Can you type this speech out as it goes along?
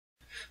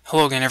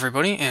Hello again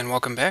everybody, and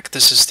welcome back.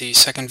 This is the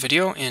second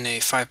video in a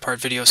 5-part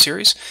video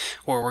series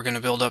where we're going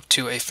to build up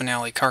to a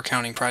finale car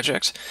counting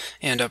project.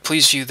 And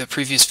please view the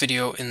previous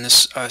video in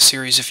this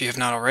series if you have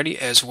not already,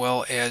 as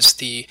well as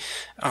the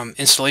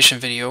installation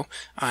video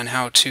on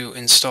how to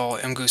install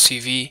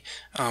Emgu,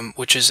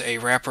 which is a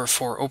wrapper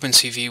for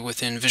OpenCV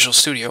within Visual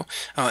Studio,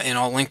 and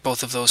I'll link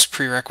both of those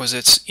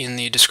prerequisites in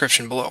the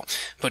description below.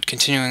 But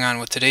continuing on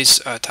with today's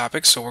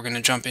topic, so we're going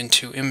to jump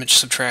into image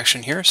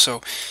subtraction here.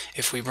 So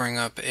if we bring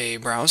up a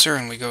browser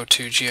and we go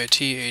to GIT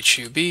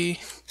HUB,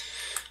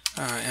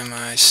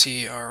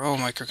 MICRO,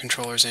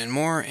 microcontrollers and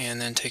more, and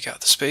then take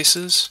out the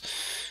spaces,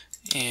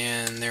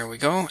 and there we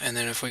go. And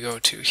then if we go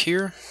to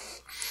here,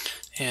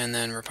 and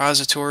then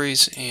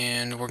repositories,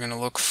 and we're going to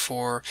look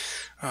for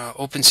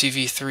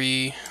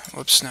OpenCV3,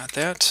 whoops, not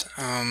that,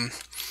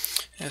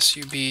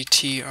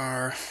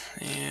 SUBTR,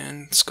 and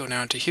let's go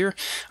down to here.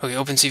 Okay,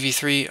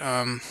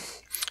 OpenCV3,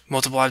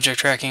 multiple object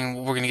tracking,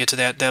 we're going to get to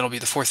that. That'll be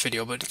the fourth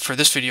video. But for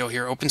this video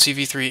here,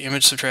 OpenCV3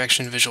 Image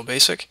Subtraction Visual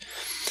Basic.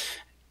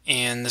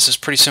 And this is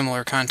pretty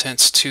similar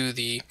contents to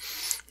the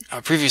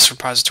previous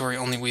repository,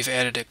 only we've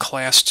added a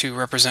class to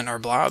represent our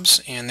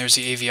blobs. And there's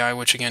the AVI,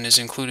 which again is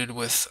included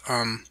with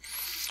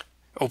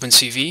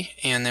OpenCV.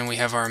 And then we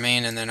have our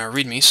main and then our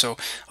README. So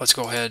let's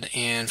go ahead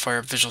and fire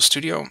up Visual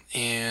Studio,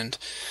 and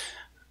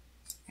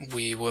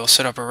we will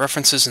set up our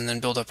references and then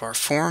build up our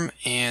form.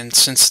 And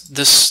since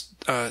this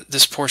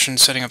portion,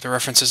 setting up the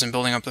references and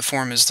building up the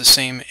form, is the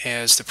same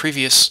as the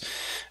previous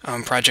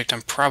project,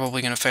 I'm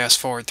probably going to fast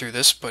forward through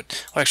this,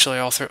 but actually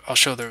I'll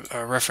show the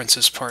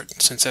references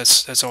part, since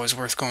that's always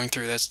worth going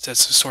through. That's a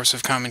source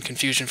of common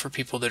confusion for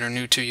people that are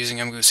new to using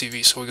Emgu.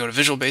 So we go to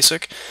Visual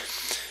Basic,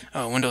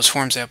 Windows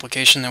Forms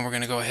application, then we're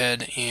going to go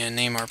ahead and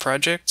name our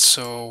project.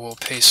 So we'll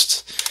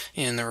paste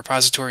in the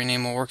repository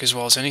name, will work as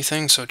well as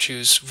anything. So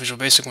choose Visual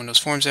Basic Windows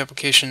Forms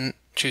application,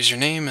 choose your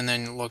name, and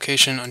then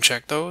location,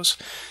 uncheck those.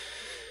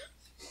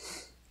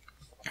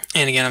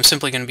 And again, I'm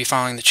simply going to be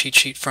following the cheat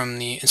sheet from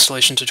the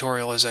installation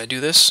tutorial as I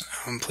do this.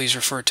 Please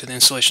refer to the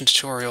installation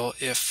tutorial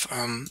if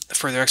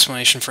further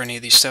explanation for any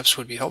of these steps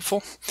would be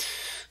helpful.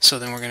 So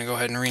then we're going to go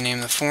ahead and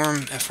rename the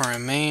form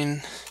FRM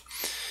main,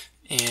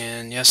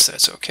 and yes,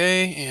 that's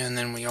okay. And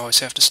then we always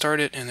have to start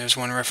it, and there's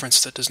one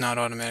reference that does not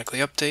automatically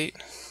update,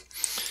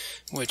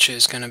 which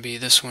is going to be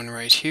this one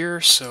right here.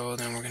 So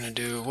then we're going to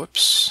do,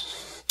 whoops,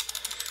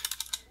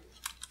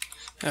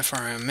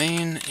 FRM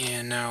main,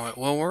 and now it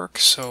will work,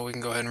 so we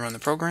can go ahead and run the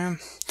program.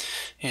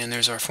 And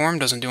there's our form.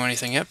 Doesn't do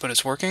anything yet, but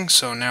it's working.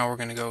 So now we're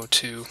going to go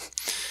to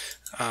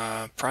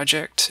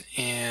project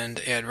and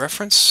add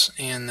reference,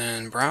 and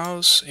then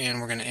browse, and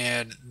we're going to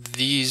add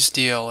these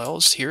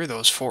DLLs here,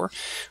 those four.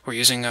 We're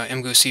using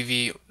Emgu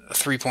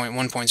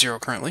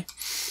 3.1.0 currently.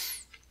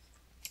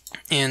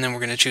 And then we're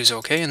going to choose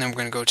OK, and then we're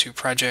going to go to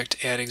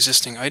project, add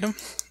existing item,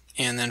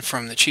 and then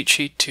from the cheat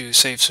sheet, to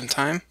save some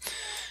time,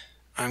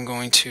 I'm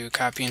going to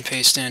copy and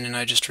paste in, and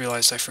I just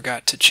realized I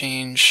forgot to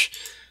change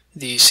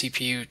the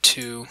CPU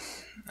to,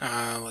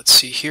 let's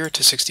see here,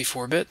 to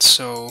 64-bit.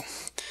 So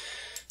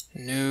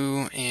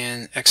new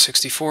and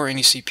x64,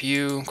 any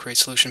CPU, create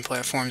solution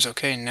platforms.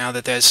 Okay, now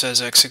that that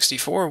says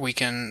x64, we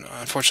can,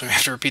 unfortunately,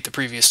 have to repeat the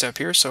previous step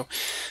here. So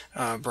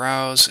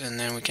browse, and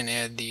then we can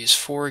add these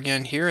four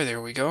again here.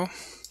 There we go.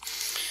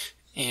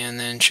 And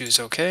then choose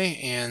OK,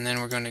 and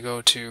then we're going to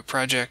go to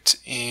project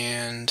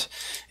and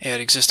add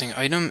existing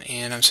item,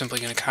 and I'm simply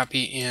going to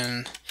copy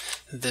in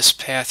this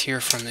path here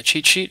from the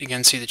cheat sheet.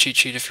 Again, see the cheat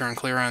sheet if you're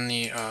unclear on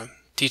the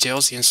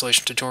details, the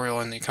installation tutorial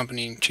and the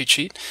accompanying cheat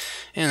sheet.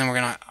 And then we're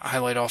going to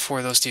highlight all four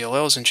of those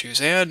DLLs and choose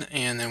add,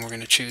 and then we're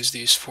going to choose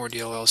these four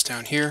DLLs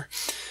down here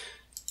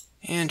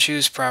and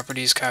choose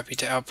properties, copy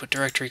to output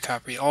directory,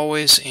 copy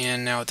always.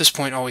 And now at this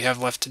point all we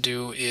have left to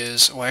do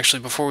is, well,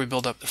 actually before we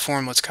build up the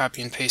form, let's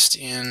copy and paste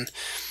in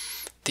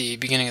the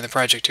beginning of the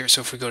project here. So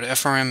if we go to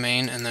FRM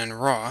main and then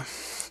raw,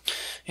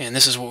 and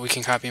this is what we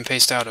can copy and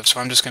paste out of, so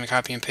I'm just going to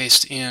copy and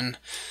paste in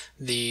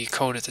the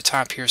code at the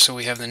top here so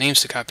we have the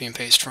names to copy and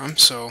paste from.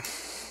 So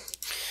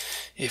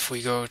if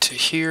we go to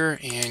here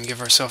and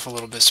give ourselves a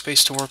little bit of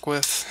space to work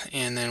with,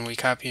 and then we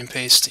copy and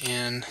paste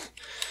in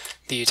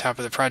the top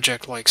of the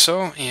project like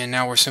so, and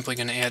now we're simply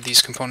going to add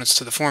these components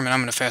to the form, and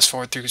I'm going to fast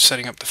forward through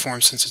setting up the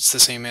form since it's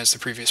the same as the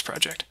previous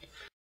project.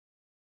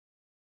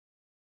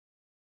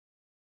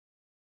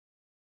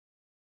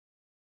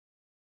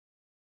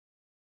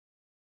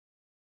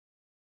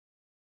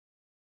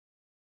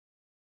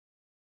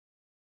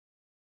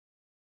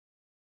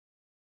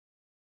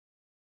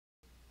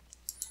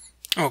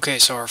 Okay,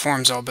 so our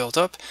form's all built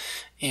up,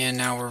 and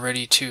now we're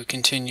ready to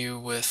continue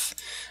with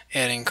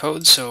adding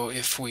code. So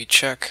if we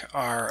check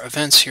our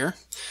events here,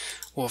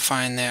 we'll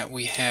find that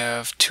we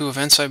have two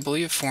events, I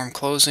believe, form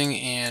closing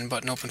and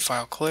button open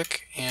file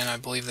click, and I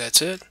believe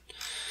that's it.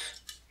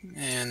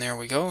 And there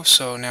we go.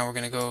 So now we're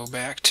going to go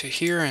back to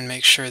here and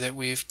make sure that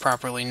we've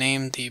properly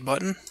named the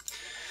button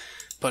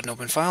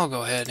open file.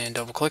 Go ahead and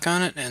double click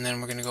on it, and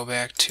then we're going to go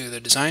back to the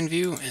design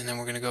view, and then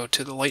we're going to go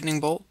to the lightning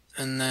bolt,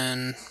 and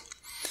then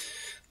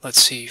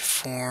let's see,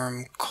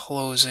 form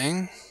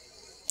closing,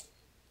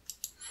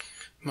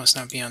 Must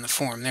not be on the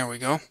form. There we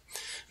go.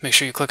 Make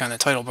sure you click on the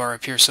title bar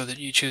up here so that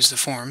you choose the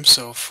form.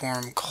 So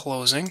form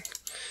closing.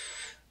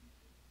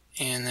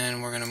 And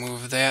then we're going to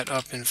move that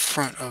up in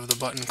front of the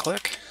button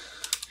click.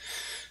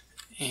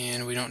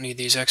 And we don't need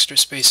these extra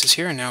spaces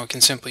here. Now we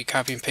can simply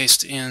copy and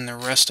paste in the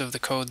rest of the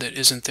code that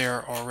isn't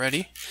there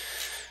already.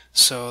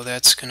 So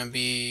that's going to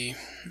be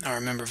our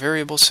member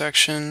variable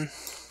section.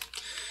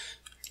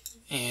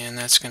 And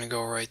that's going to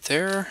go right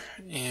there.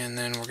 And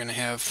then we're going to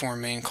have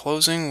form main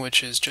closing,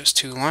 which is just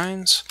 2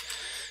 lines.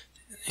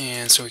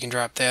 And so we can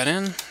drop that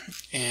in.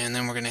 And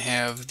then we're going to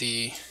have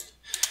the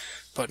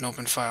button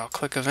open file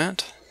click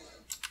event.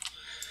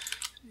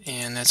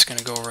 And that's going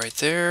to go right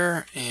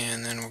there.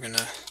 And then we're going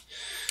to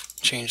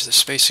change the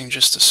spacing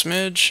just a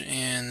smidge.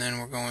 And then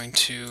we're going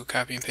to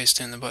copy and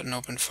paste in the button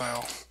open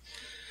file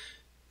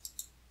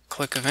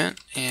click event.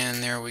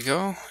 And there we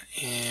go.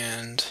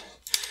 And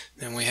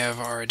then we have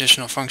our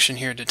additional function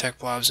here, detect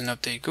blobs and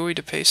update GUI,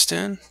 to paste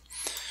in.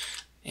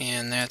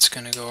 And that's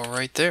going to go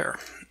right there.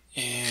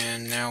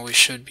 And now we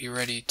should be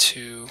ready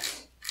to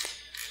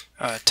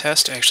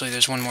test. Actually,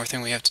 there's one more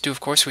thing we have to do. Of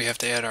course, we have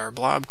to add our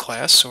blob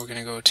class. So we're going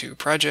to go to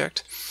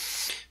Project,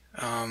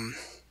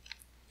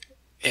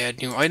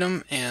 Add New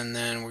Item, and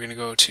then we're going to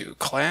go to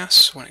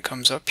Class when it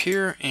comes up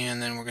here.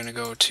 And then we're going to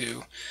go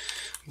to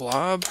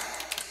Blob.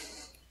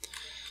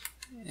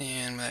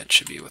 And that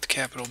should be with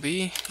capital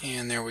B.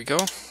 And there we go.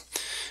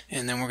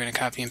 And then we're going to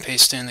copy and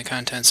paste in the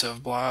contents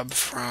of blob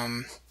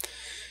from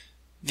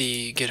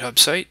the GitHub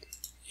site.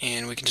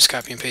 And we can just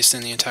copy and paste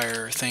in the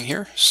entire thing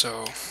here.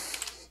 So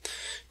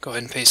go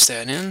ahead and paste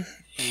that in.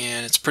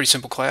 And it's a pretty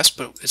simple class,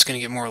 but it's going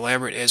to get more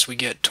elaborate as we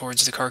get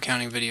towards the car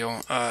counting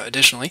video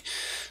additionally.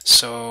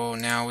 So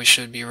now we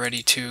should be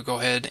ready to go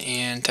ahead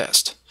and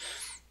test.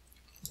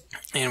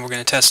 And we're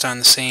going to test on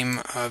the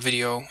same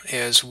video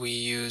as we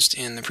used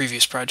in the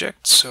previous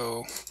project.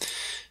 So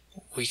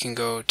we can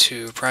go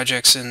to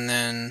Projects and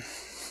then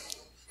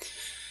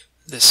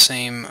the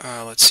same,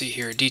 let's see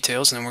here,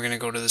 Details, and then we're going to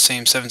go to the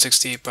same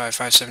 768 by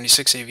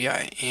 576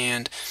 AVI.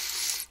 And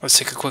let's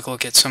take a quick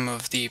look at some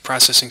of the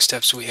processing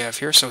steps we have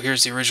here. So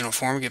here's the original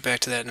form. We'll get back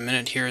to that in a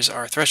minute. Here's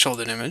our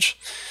thresholded image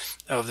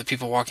of the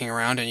people walking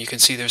around, and you can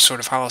see there's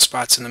sort of hollow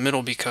spots in the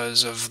middle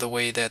because of the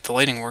way that the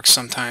lighting works.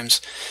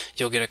 Sometimes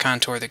you'll get a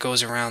contour that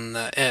goes around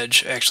the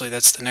edge. Actually,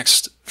 that's the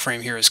next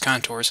frame here, is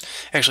contours.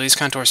 Actually, these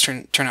contours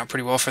turn out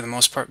pretty well for the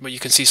most part, but you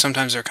can see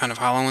sometimes they're kind of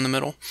hollow in the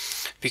middle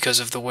because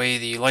of the way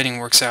the lighting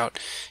works out.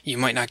 You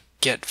might not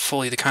get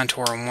fully the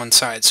contour on one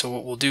side. So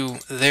what we'll do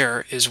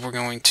there is we're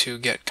going to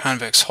get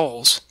convex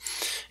holes,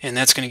 and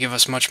that's going to give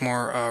us much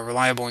more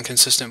reliable and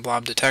consistent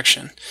blob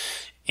detection.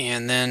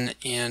 And then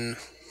in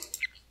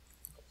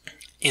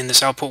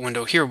this output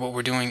window here, what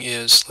we're doing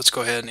is, let's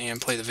go ahead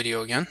and play the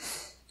video again.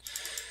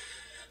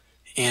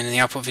 And in the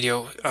output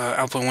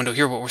window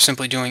here, what we're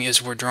simply doing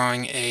is we're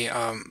drawing a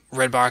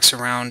red box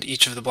around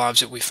each of the blobs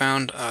that we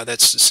found.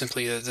 That's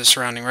simply the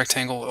surrounding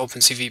rectangle.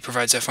 OpenCV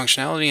provides that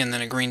functionality, and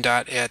then a green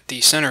dot at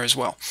the center as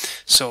well.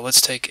 So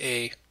let's take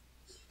a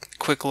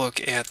quick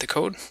look at the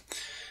code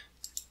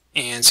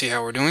and see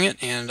how we're doing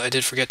it. And I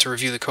did forget to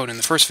review the code in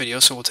the first video,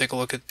 so we'll take a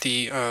look at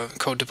the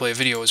code to play a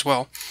video as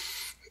well.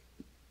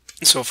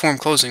 So form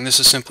closing, this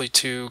is simply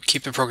to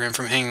keep the program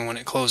from hanging when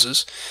it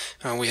closes.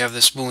 We have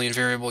this Boolean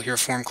variable here,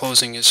 form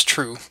closing is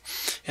true,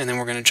 and then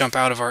we're going to jump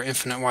out of our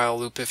infinite while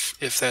loop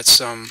if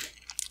that's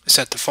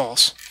set to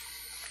false.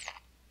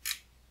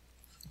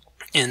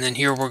 And then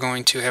here we're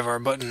going to have our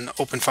button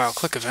open file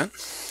click event,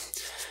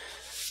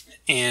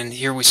 and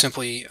here we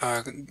simply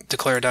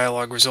declare a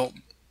dialog result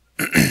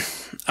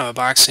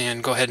box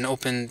and go ahead and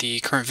open the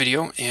current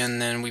video,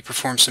 and then we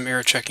perform some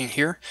error checking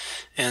here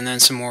and then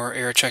some more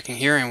error checking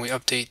here, and we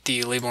update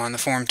the label on the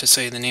form to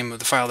say the name of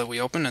the file that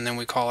we open, and then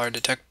we call our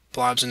detect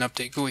blobs and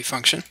update GUI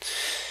function.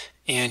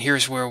 And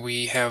here's where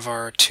we have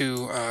our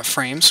two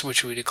frames,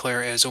 which we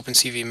declare as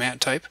OpenCV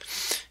mat type,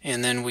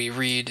 and then we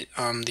read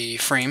the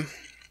frame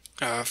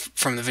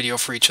from the video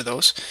for each of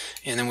those,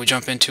 and then we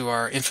jump into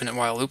our infinite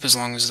while loop. As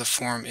long as the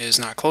form is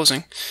not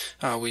closing,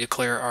 we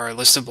declare our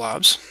list of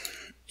blobs.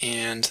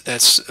 And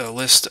that's a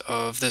list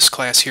of this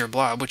class here,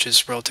 blob, which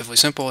is relatively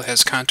simple. It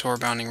has contour,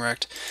 bounding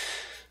rect,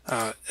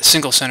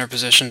 single center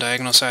position,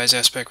 diagonal size,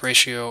 aspect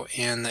ratio,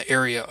 and the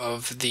area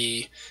of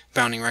the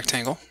bounding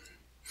rectangle.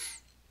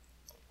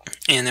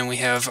 And then we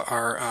have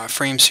our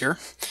frames here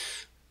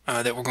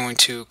that we're going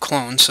to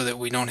clone so that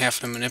we don't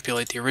have to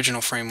manipulate the original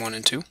frame 1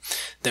 and 2.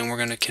 Then we're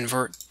going to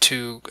convert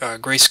to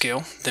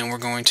grayscale. Then we're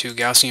going to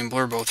Gaussian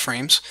blur both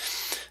frames.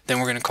 Then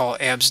we're going to call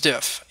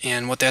absdiff,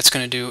 and what that's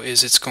going to do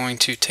is it's going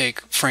to take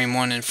frame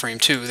 1 and frame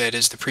 2, that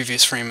is the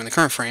previous frame and the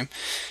current frame,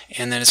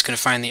 and then it's going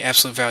to find the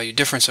absolute value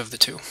difference of the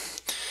two.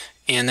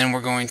 And then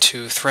we're going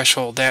to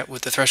threshold that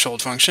with the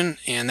threshold function,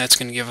 and that's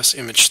going to give us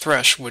image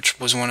thresh, which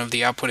was one of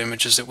the output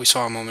images that we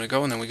saw a moment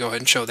ago, and then we go ahead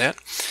and show that.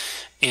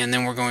 And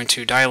then we're going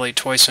to dilate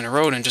twice in a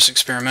row, and just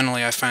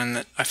experimentally I found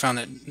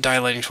that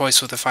dilating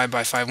twice with a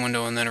 5x5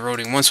 window and then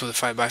eroding once with a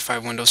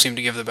 5x5 window seemed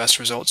to give the best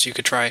results. You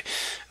could try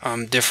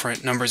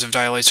different numbers of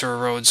dilates or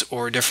erodes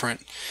or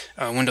different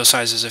window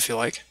sizes if you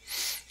like.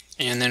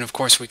 And then of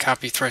course we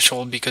copy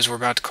threshold because we're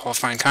about to call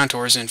find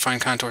contours, and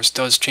find contours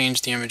does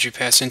change the image you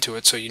pass into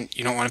it, so you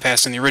don't want to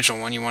pass in the original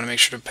one, you want to make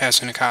sure to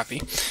pass in a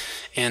copy.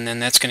 And then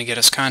that's going to get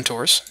us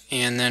contours,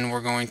 and then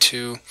we're going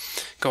to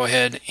go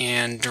ahead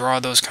and draw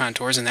those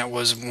contours, and that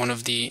was one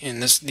of the,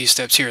 these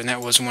steps here, and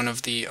that was one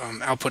of the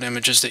output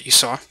images that you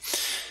saw.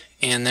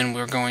 And then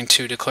we're going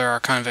to declare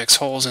our convex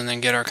holes and then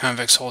get our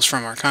convex holes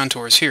from our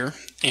contours here,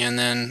 and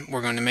then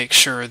we're going to make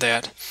sure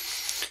that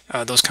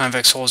those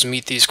convex holes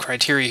meet these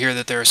criteria here,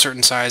 that they're a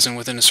certain size and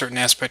within a certain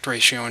aspect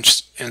ratio,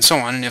 and so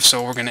on. And if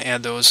so, we're going to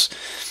add those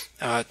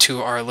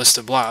to our list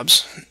of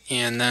blobs.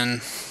 And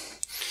then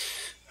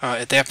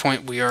at that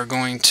point we are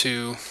going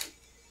to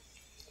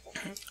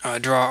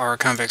draw our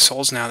convex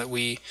holes, now that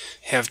we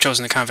have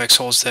chosen the convex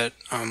holes that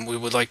we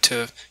would like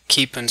to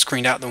keep and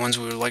screened out the ones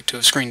we would like to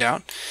have screened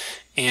out.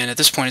 And at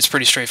this point it's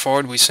pretty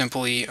straightforward. We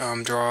simply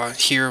draw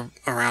here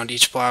around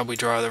each blob, we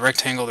draw the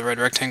rectangle, the red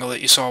rectangle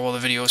that you saw while the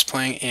video was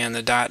playing, and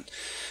the dot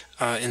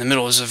in the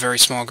middle is a very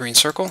small green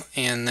circle,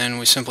 and then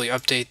we simply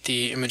update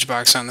the image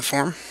box on the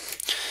form.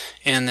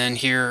 And then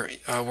here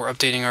we're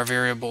updating our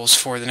variables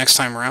for the next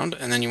time around,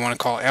 and then you want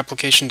to call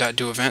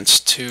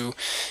application.doEvents to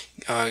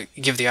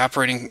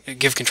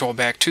give control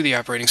back to the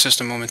operating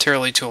system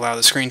momentarily to allow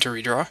the screen to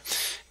redraw.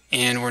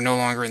 And we're no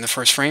longer in the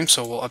first frame,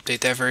 so we'll update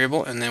that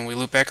variable, and then we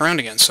loop back around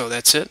again. So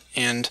that's it,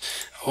 and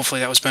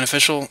hopefully that was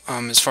beneficial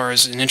as far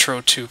as an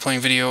intro to playing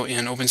video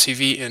in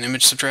OpenCV and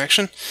image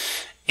subtraction.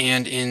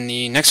 And in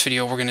the next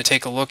video we're going to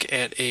take a look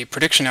at a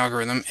prediction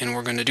algorithm, and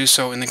we're going to do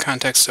so in the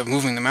context of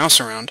moving the mouse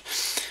around.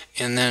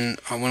 And then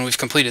when we've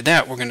completed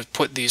that, we're going to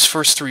put these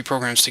first three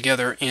programs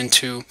together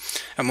into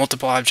a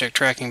multiple object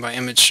tracking by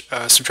image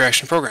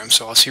subtraction program.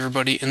 So I'll see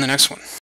everybody in the next one.